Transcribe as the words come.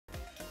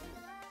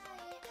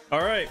All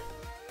right,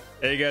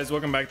 hey guys,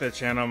 welcome back to the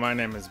channel. My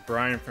name is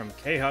Brian from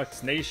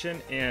Khux Nation,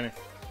 and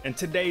in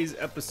today's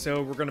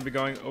episode we're going to be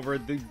going over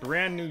the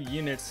brand new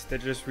units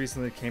that just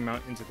recently came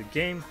out into the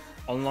game,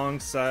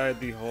 alongside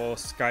the whole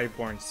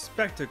Skyborn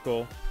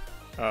Spectacle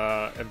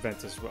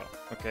event as well.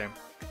 Okay,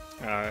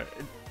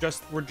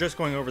 we're just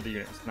going over the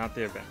units, not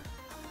the event.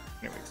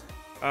 Anyways,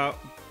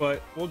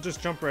 but we'll just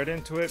jump right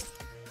into it.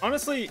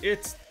 Honestly, I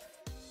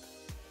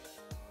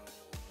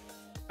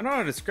don't know how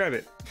to describe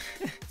it.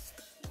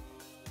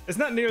 It's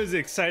not nearly as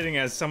exciting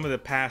as some of the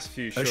past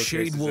few showcases. A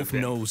shade wolf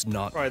knows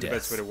not probably death. the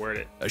best way to word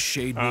it. A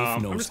shade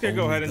wolf knows. I'm just gonna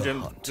go ahead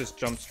and hunt. just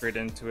jump straight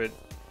into it,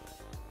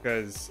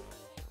 because,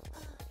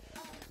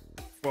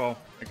 well,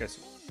 I guess.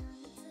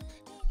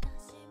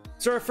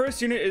 So our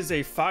first unit is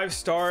a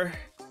 5-star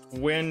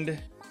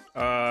wind.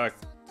 I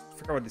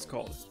forgot what these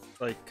called.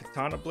 Like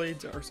katana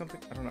blades or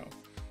something. I don't know.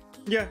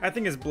 Yeah, I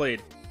think it's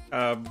blade.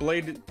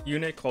 Blade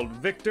unit called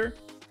Victor.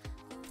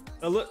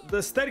 The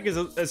aesthetic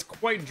is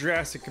quite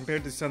drastic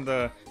compared to some of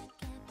the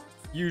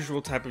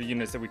usual type of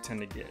units that we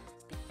tend to get.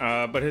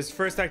 But his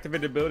first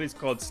activated ability is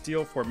called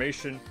Steel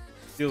Formation.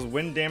 Deals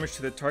wind damage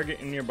to the target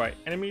and nearby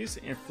enemies,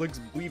 inflicts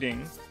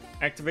bleeding,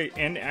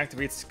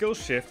 activates skill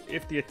shift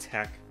if the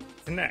attack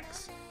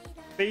connects.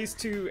 Phase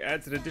 2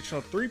 adds an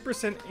additional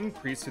 3%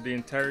 increase to the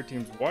entire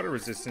team's water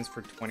resistance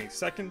for 20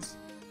 seconds,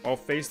 while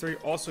Phase 3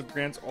 also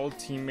grants all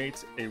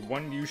teammates a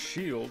 1-use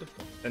shield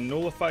that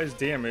nullifies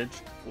damage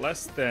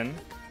less than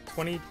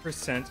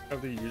 20%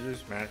 of the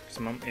user's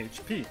maximum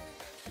HP.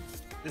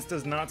 This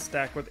does not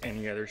stack with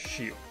any other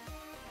shield.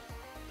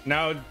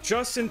 Now,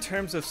 just in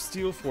terms of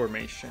Steel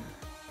Formation,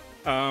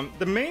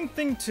 the main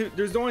thing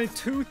there's only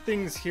 2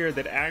 things here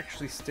that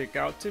actually stick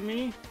out to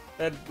me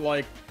that,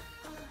 like,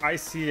 I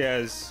see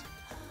as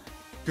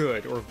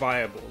good or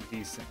viable,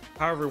 decent,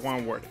 however you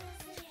want to word it.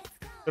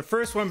 The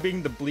first one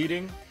being the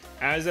bleeding.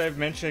 As I've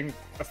mentioned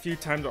a few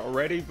times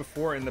already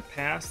before in the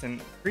past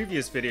and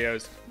previous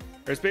videos,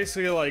 there's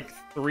basically like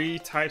 3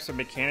 types of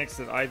mechanics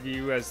that I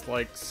view as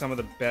like some of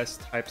the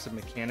best types of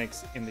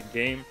mechanics in the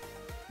game,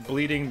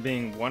 bleeding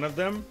being one of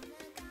them.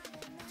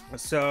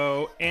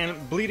 So,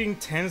 and bleeding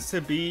tends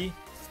to be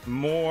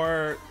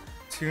more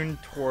tuned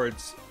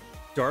towards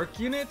dark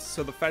units,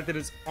 so the fact that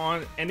it's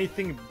on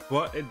anything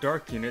but a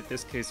dark unit,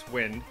 this case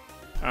wind,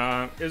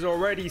 is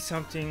already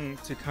something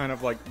to kind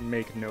of like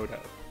make note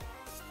of.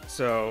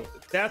 So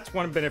that's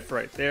one benefit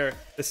right there.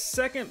 The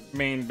second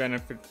main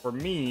benefit for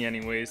me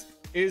anyways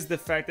is the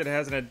fact that it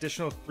has an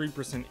additional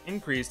 3%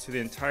 increase to the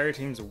entire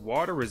team's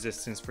water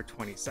resistance for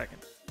 20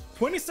 seconds.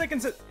 20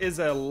 seconds is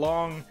a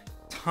long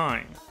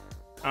time,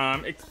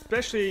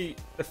 especially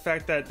the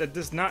fact that that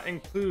does not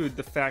include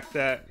the fact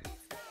that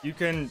you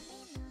can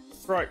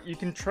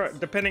try,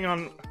 depending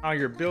on how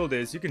your build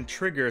is, you can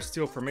trigger a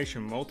Steel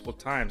Formation multiple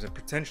times and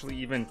potentially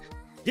even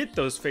get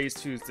those phase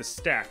 2s to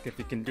stack if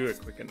you can do it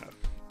quick enough.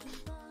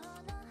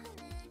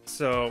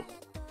 So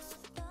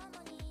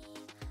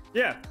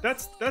yeah,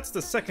 that's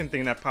the second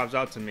thing that pops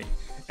out to me.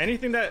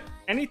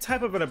 Any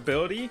type of an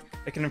ability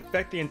that can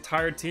affect the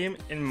entire team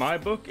in my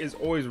book is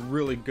always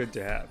really good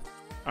to have,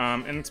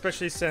 and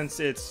especially since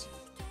it's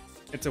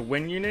a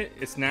wind unit,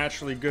 it's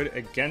naturally good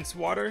against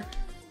water,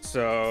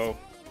 so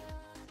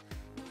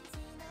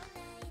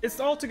it's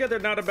altogether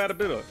not a bad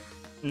ability.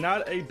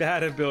 Not a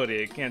bad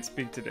ability. I can't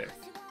speak today.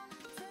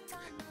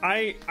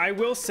 I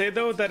will say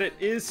though that it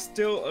is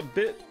still a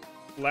bit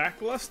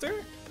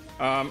lackluster.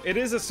 It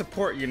is a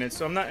support unit,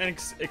 so I'm not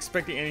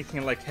expecting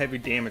anything like heavy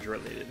damage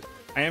related.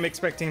 I am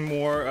expecting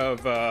more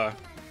of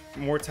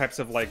more types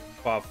of like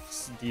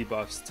buffs,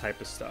 debuffs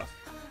type of stuff.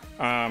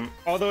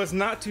 Although it's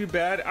not too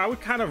bad, I would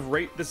kind of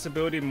rate this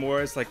ability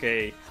more as like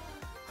a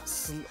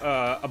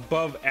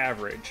above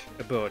average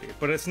ability,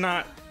 but it's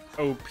not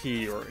OP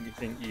or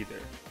anything either,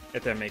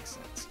 if that makes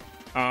sense.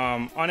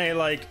 On a,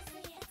 like,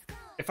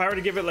 if I were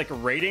to give it like a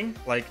rating,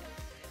 like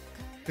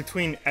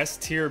between S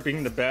tier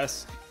being the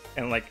best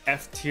and like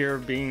F tier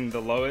being the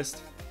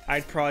lowest,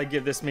 I'd probably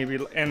give this maybe,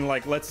 and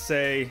like let's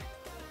say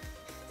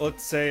like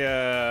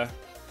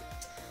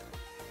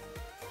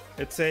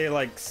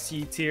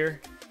C tier,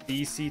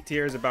 B, C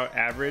tier is about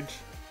average.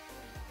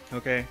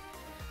 Okay,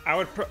 I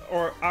would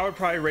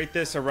probably rate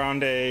this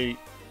around a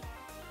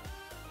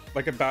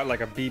about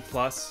like a B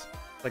plus,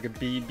 like a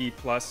B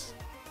plus.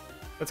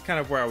 That's kind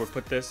of where I would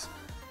put this.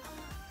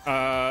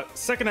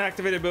 Second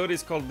activated ability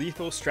is called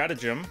Lethal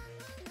Stratagem.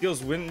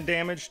 Deals wind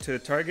damage to the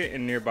target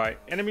and nearby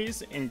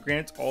enemies, and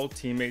grants all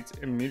teammates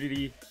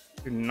immunity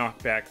to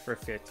knockback for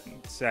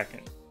 15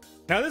 seconds.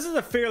 Now this is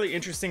a fairly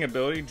interesting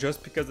ability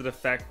just because of the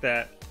fact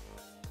that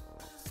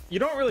you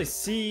don't really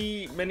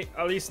see many,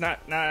 at least not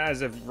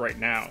as of right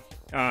now,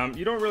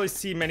 you don't really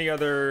see many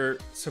other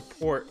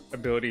support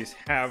abilities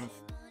have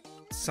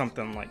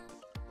something like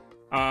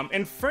that.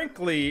 And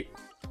frankly,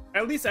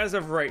 at least as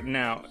of right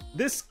now,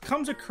 this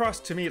comes across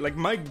to me like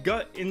my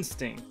gut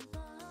instinct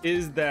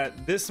is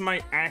that this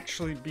might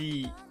actually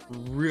be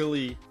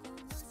really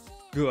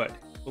good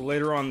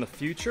later on in the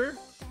future,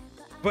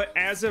 but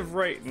as of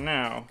right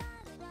now,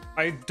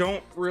 I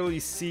don't really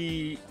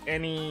see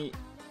any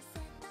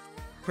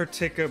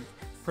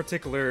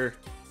particular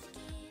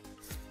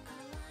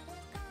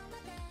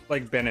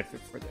like benefit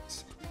for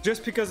this,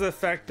 just because of the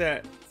fact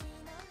that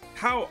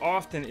how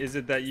often is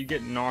it that you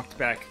get knocked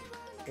back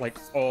like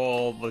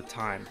all the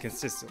time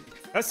consistently?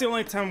 That's the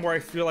only time where I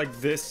feel like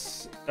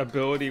this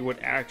ability would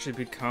actually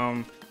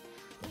become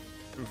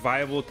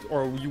viable,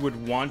 or you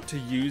would want to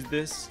use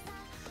this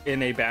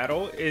in a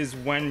battle, is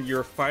when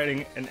you're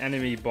fighting an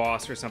enemy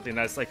boss or something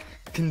that's like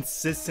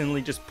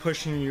consistently just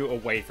pushing you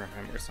away from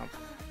him or something.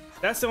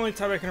 That's the only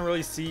time I can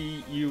really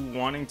see you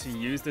wanting to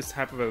use this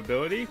type of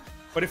ability.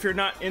 But if you're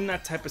not in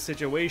that type of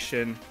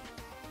situation,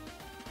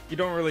 you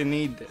don't really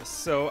need this.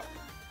 So,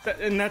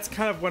 and that's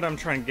kind of what I'm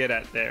trying to get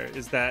at there,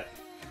 is that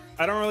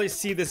I don't really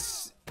see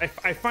this.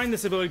 I find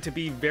this ability to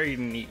be very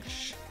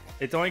niche.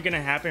 It's only going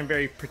to happen in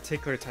very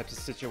particular types of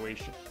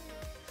situations.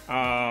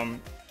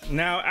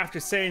 Now, after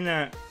saying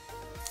that,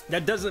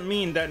 that doesn't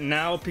mean that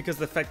now, because of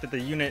the fact that the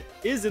unit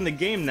is in the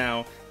game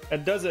now,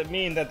 that doesn't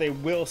mean that they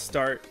will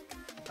start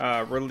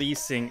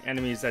releasing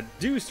enemies that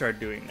do start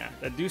doing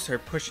that do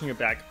start pushing it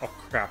back a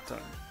crap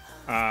ton.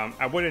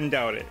 I wouldn't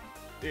doubt it.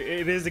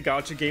 It is a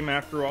gacha game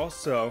after all,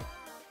 so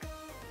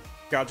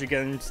gacha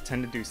games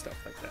tend to do stuff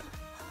like that.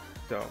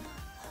 So,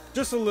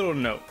 just a little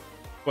note.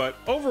 But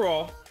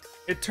overall,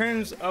 in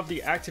terms of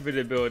the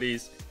activated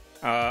abilities,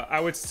 I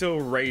would still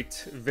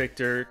rate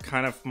Victor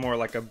kind of more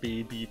like a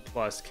B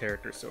plus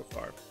character so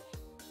far.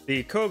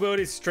 The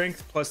co-ability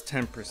strength plus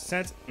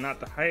 10%, not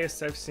the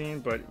highest I've seen,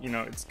 but you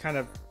know, it's kind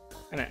of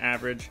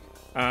average.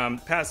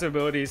 Passive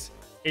abilities,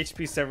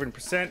 HP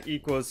 7%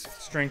 equals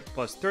strength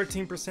plus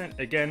 13%,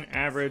 again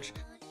average.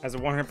 Has a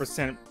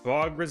 100%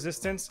 bog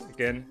resistance,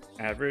 again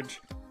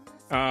average.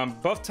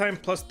 Buff time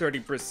plus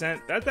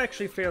 30%, that's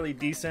actually fairly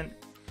decent.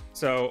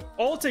 So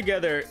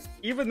altogether,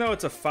 even though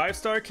it's a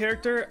 5-star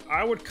character,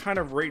 I would kind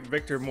of rate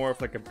Victor more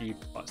of like a B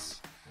plus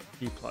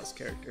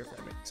character, if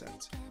that makes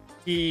sense.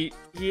 He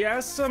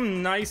has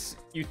some nice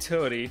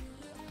utility,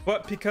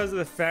 but because of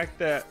the fact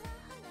that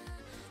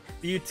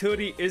the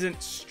utility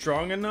isn't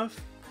strong enough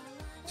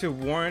to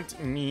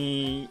warrant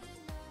me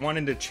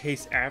wanting to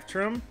chase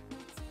after him,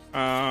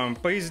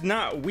 but he's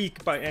not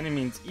weak by any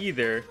means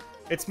either.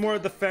 It's more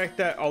the fact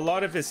that a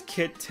lot of his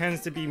kit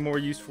tends to be more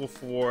useful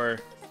for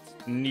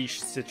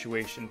niche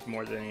situations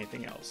more than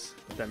anything else,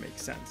 if that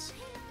makes sense.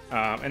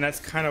 And that's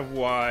kind of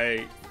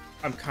why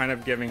I'm kind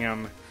of giving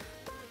him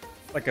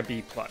like a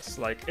B plus.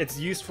 Like, it's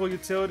useful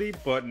utility,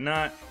 but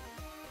not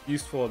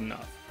useful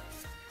enough.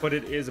 But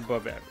it is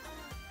above average.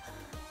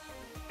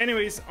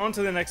 Anyways, on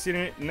to the next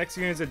unit. The next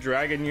unit is a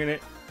dragon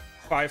unit,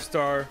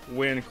 5-star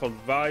win called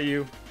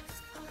Vayu.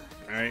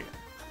 Alright.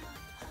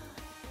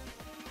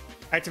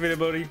 Activated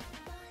ability,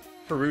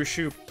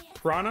 Purushu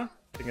Prana.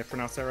 I think I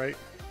pronounced that right.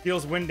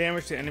 Deals wind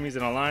damage to enemies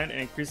in a line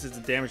and increases the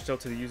damage dealt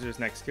to the user's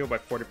next skill by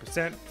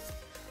 40%.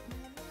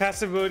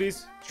 Passive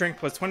abilities, strength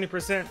plus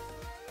 20%,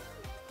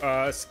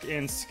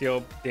 and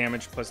skill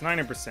damage plus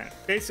 90%.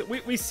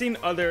 Basically, we've seen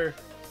other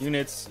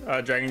units,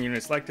 dragon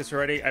units like this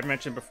already. I've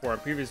mentioned before in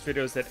previous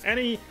videos that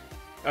any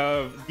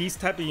of these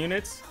type of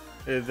units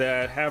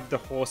that have the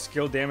whole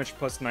skill damage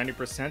plus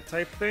 90%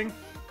 type thing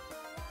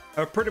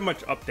are pretty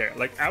much up there.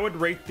 Like, I would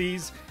rate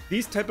these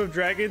type of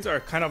dragons are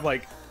kind of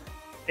like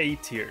A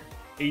tier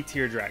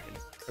dragons,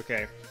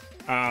 okay?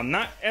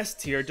 Not S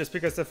tier, just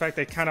because of the fact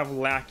they kind of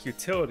lack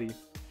utility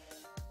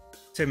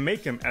to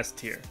make them S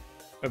tier,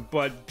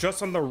 but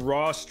just on the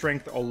raw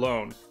strength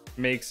alone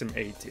makes them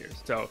A tier.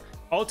 So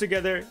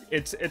altogether,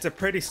 it's a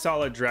pretty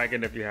solid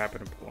dragon if you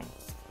happen to pull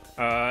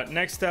them.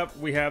 Next up,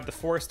 we have the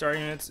 4-star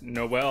units,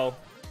 Noelle.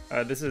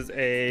 This is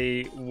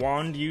a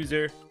wand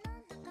user.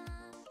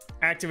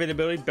 Activated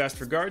ability, best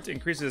regards,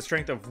 increases the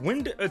strength of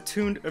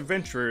wind-attuned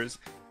adventurers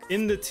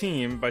in the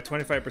team by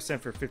 25%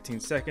 for 15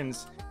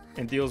 seconds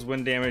and deals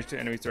wind damage to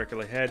enemies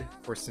directly ahead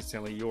for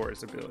Sincerely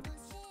Yours ability.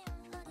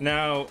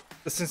 Now,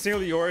 the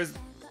Sincerely Yours,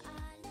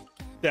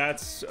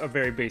 that's a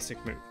very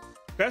basic move.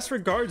 Best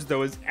regards,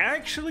 though, is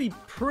actually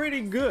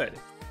pretty good.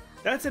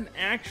 That's an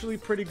actually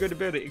pretty good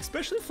ability,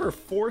 especially for a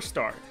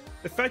 4-star.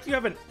 The fact you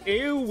have an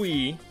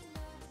AoE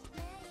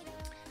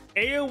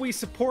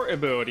support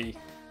ability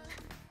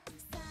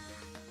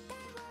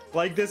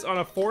like this on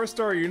a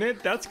 4-star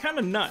unit, that's kind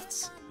of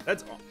nuts.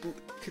 That's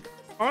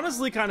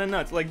honestly kind of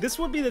nuts. Like, this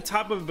would be the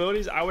top of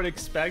abilities I would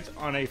expect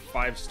on a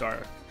 5-star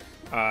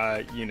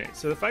unit.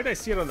 So the fact I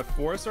see it on the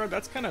 4-star,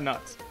 that's kind of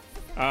nuts.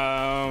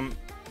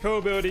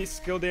 Co-ability,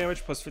 skill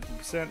damage plus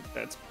 50%.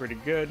 That's pretty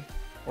good,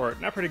 or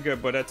not pretty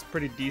good, but that's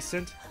pretty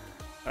decent.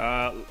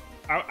 I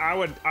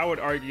would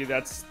argue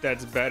that's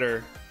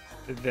better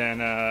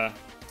than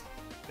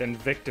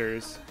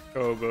Victor's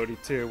co-ability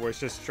too, where it's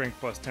just strength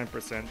plus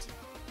 10%.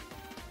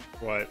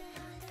 But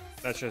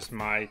that's just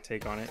my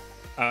take on it.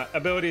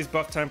 Abilities,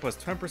 buff time plus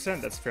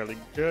 10%, that's fairly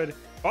good.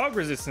 Bog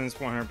resistance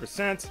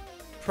 100%.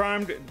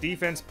 Primed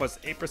defense plus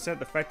 8%.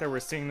 The fact that we're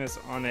seeing this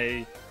on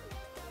a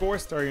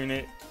 4-star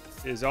unit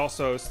is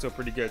also still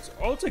pretty good. So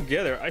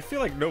altogether, I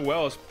feel like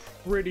Noelle is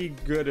pretty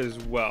good as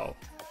well.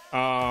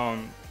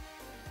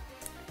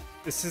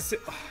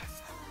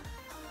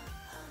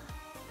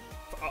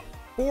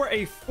 for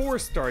a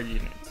 4-star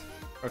unit,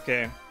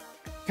 okay,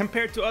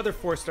 compared to other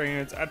 4-star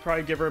units, I'd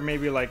probably give her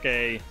maybe like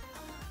a,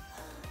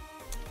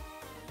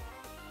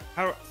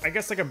 I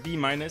guess like a B-,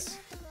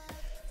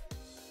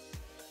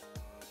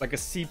 like a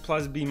C+,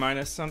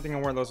 B-, something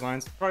along those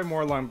lines. Probably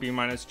more along B-,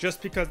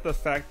 just because of the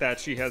fact that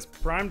she has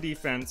prime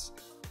defense,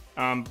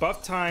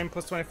 buff time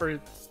plus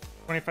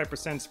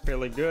 25% is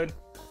fairly good.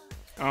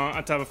 On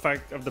top of the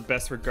fact of the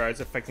best regards,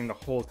 affecting the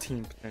whole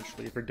team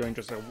potentially if you're doing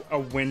just a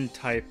wind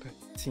type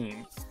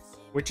team,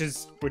 which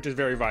is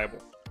very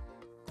viable,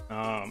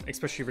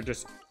 especially if you're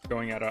just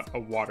going at a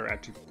water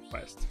attribute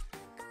quest.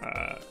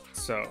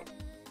 So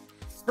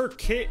her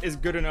kit is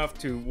good enough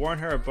to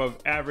warrant her above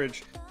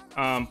average,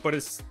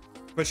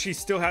 but she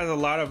still has a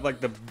lot of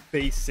like the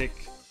basic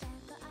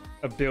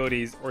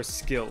abilities or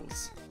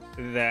skills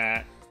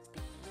that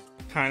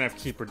kind of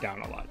keep her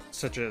down a lot,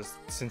 such as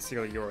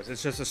Sincerely Yours.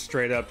 It's just a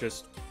straight up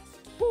just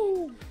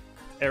woo,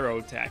 arrow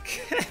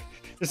attack.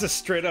 Just a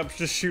straight up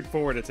just shoot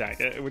forward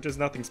attack, which is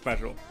nothing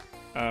special.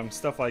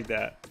 Stuff like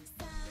that.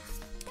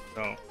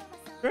 So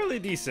fairly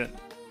decent,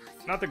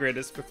 not the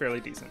greatest, but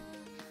fairly decent.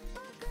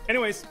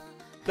 Anyways,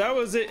 that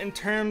was it in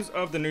terms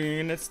of the new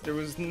units. There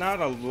was not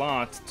a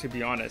lot, to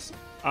be honest.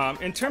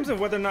 In terms of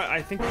whether or not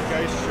I think you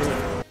guys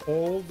should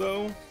hold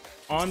though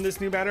on this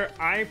new banner,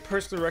 I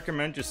personally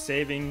recommend just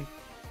saving.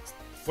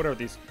 What are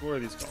these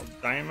called?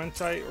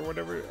 Diamantite or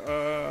whatever?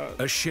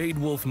 A Shade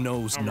Wolf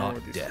knows not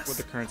death. What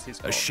the currency is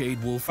called. A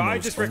Shade Wolf knows I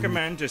just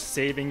recommend just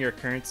saving your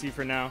currency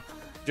for now,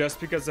 just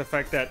because of the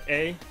fact that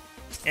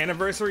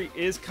anniversary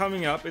is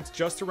coming up. It's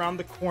just around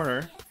the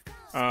corner.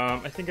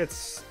 I think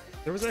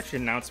there was actually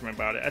an announcement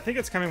about it. I think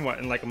it's coming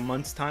in like a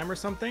month's time or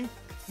something,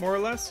 more or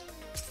less.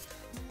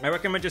 I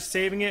recommend just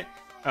saving it.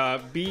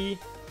 B,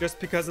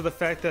 just because of the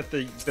fact that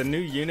the new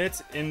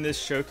units in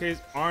this showcase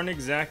aren't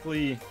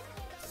exactly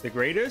the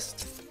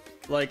greatest.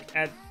 Like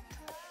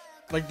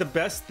the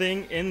best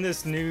thing in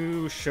this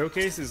new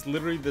showcase is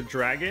literally the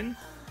dragon,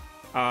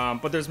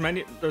 but there's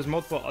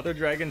multiple other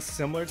dragons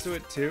similar to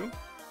it too,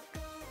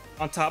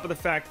 on top of the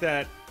fact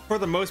that for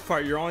the most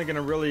part you're only going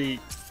to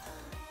really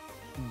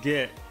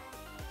get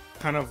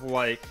kind of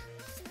like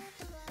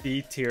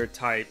B tier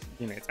type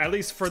units, at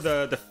least for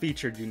the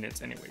featured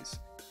units anyways.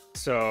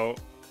 So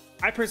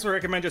I personally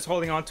recommend just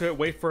holding on to it,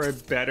 wait for a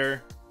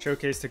better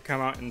showcase to come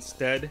out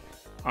instead,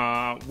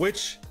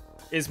 which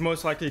is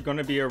most likely going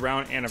to be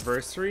around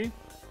anniversary.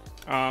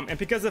 And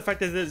because of the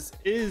fact that this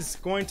is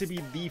going to be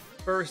the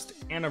first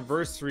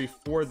anniversary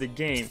for the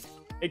game,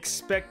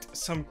 expect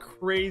some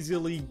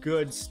crazily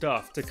good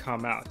stuff to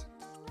come out.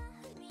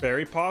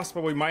 Very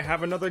possible we might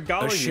have another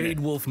Gala unit. A Shade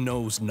Wolf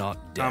knows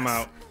not death. Come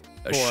out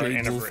for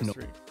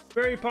anniversary.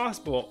 Very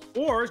possible.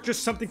 Or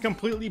just something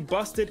completely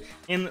busted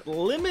and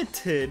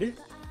limited.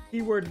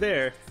 Keyword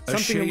there.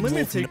 Something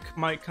limited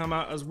might come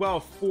out as well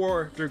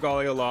for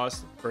Dragalia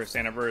Law's first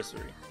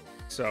anniversary.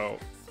 So,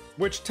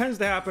 which tends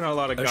to happen in a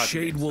lot of gacha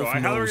games. So I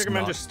highly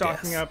recommend just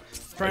stocking up.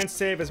 Try and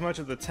save as much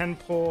of the 10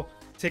 pull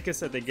tickets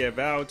that they give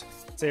out.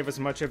 Save as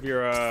much of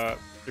your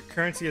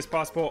currency as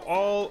possible.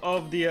 All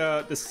of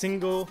the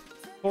single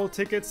pull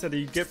tickets that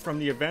you get from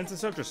the events and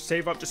stuff, just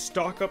save up, just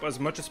stock up as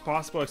much as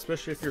possible,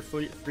 especially if you're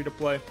free to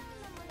play.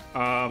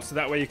 So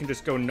that way you can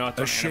just go nuts.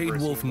 A Shade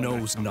Wolf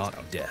knows not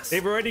death.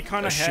 They've already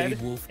kind of had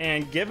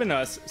and given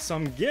us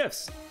some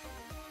gifts.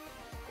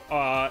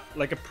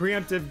 Like a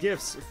preemptive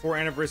gifts for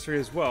anniversary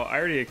as well. I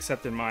already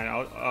accepted mine.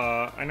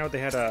 I know they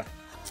had a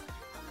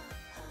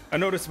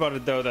notice about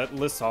it though that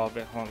lists all of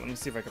it. Hold on, let me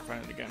see if I can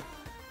find it again.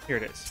 Here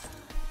it is.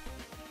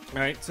 All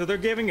right, so they're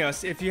giving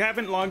us, if you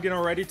haven't logged in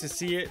already to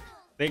see it,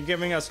 they're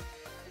giving us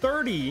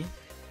 30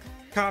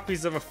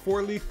 copies of a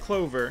 4-leaf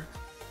clover,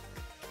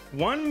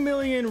 1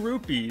 million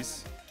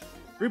rupees.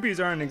 Rupees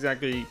aren't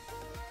exactly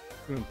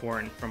too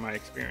important from my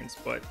experience,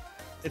 but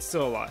it's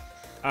still a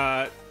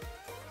lot.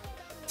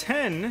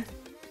 10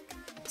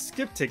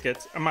 skip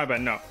tickets. Oh, my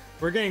bad, no.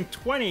 We're getting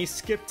 20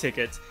 skip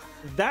tickets.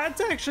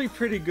 That's actually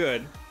pretty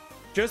good.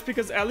 Just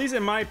because, at least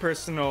in my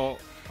personal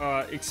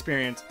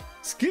experience,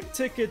 skip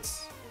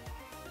tickets,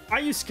 I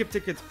use skip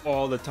tickets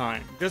all the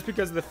time. Just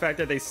because of the fact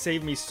that they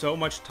save me so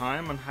much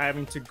time on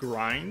having to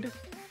grind.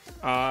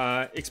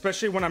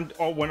 Especially when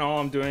all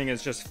I'm doing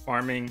is just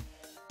farming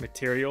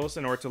materials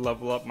in order to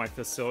level up my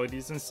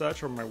facilities and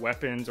such, or my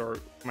weapons or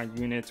my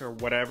units or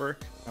whatever,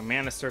 my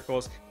mana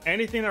circles,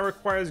 anything that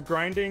requires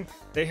grinding.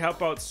 They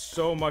help out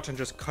so much on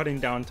just cutting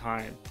down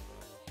time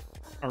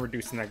on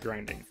reducing that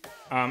grinding.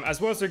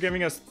 As well as they're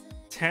giving us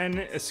 10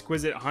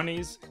 exquisite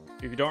honeys.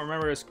 If you don't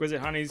remember, exquisite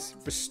honeys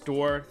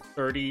restore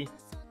 30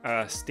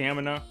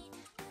 stamina.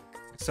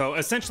 So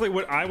essentially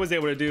what I was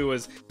able to do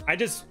was I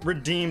just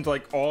redeemed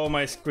like all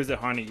my exquisite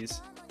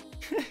honeys.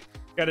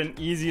 Got an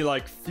easy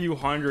like few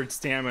hundred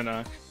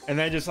stamina, and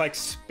then just like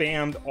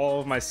spammed all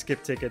of my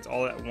skip tickets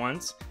all at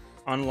once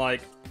on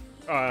like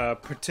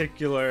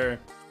particular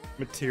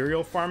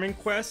material farming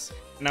quests,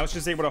 and I was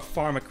just able to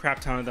farm a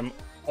crap ton of them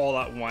all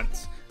at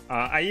once.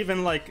 I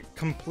even like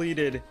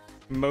completed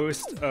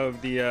most of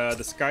the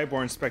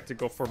Skyborn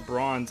spectacle for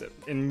bronze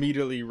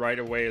immediately right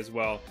away as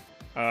well.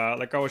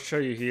 Like I will show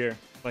you here.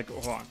 Like,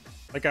 hold on.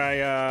 Like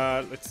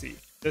let's see.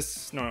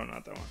 This, no,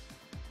 not that one.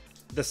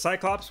 The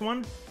Cyclops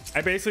one,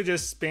 I basically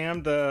just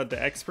spammed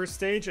the expert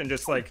stage and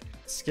just like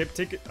skipped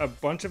a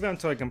bunch of it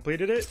until I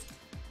completed it.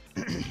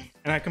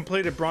 And I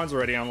completed bronze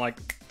already on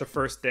like the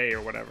first day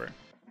or whatever.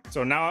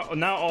 So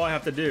now all I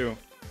have to do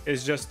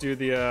is just do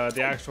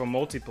the actual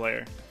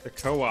multiplayer, the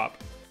co-op,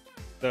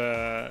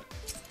 the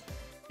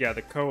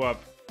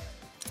co-op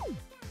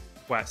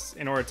quests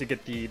in order to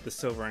get the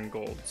silver and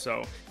gold.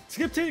 So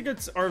skip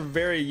tickets are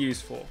very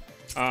useful.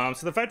 So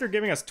the fact they're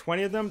giving us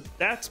 20 of them,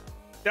 that's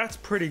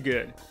pretty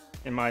good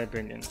in my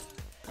opinion.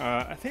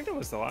 I think that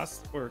was the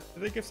last, or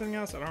did they give something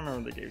else? I don't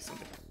remember if they gave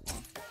something.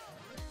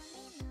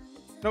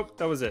 Nope,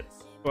 that was it.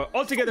 But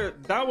altogether,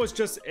 that was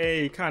just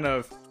a kind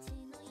of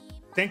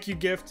thank you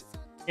gift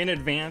in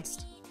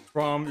advance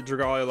from the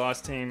Dragalia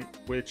Lost team,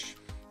 which,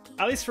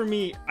 at least for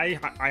me, I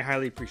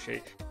highly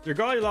appreciate.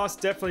 Dragalia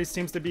Lost definitely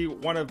seems to be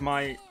one of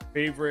my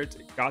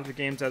favorite gacha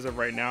games as of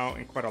right now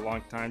in quite a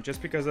long time,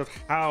 just because of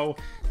how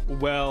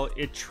well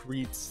it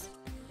treats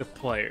the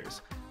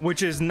players,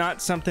 which is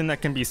not something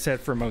that can be said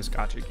for most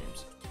gacha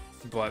games.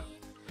 But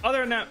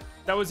other than that,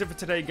 that was it for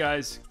today,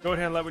 guys. Go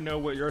ahead and let me know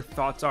what your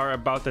thoughts are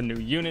about the new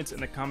units in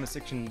the comment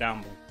section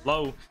down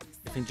below.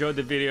 If you enjoyed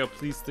the video,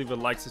 please leave a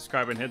like,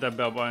 subscribe, and hit that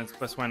bell button. It's the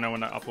best way I know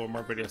when I upload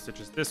more videos such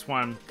as this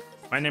one.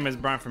 My name is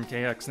Brian from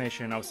Khux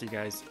Nation, and I'll see you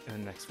guys in the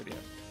next video.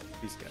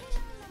 Peace,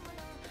 guys.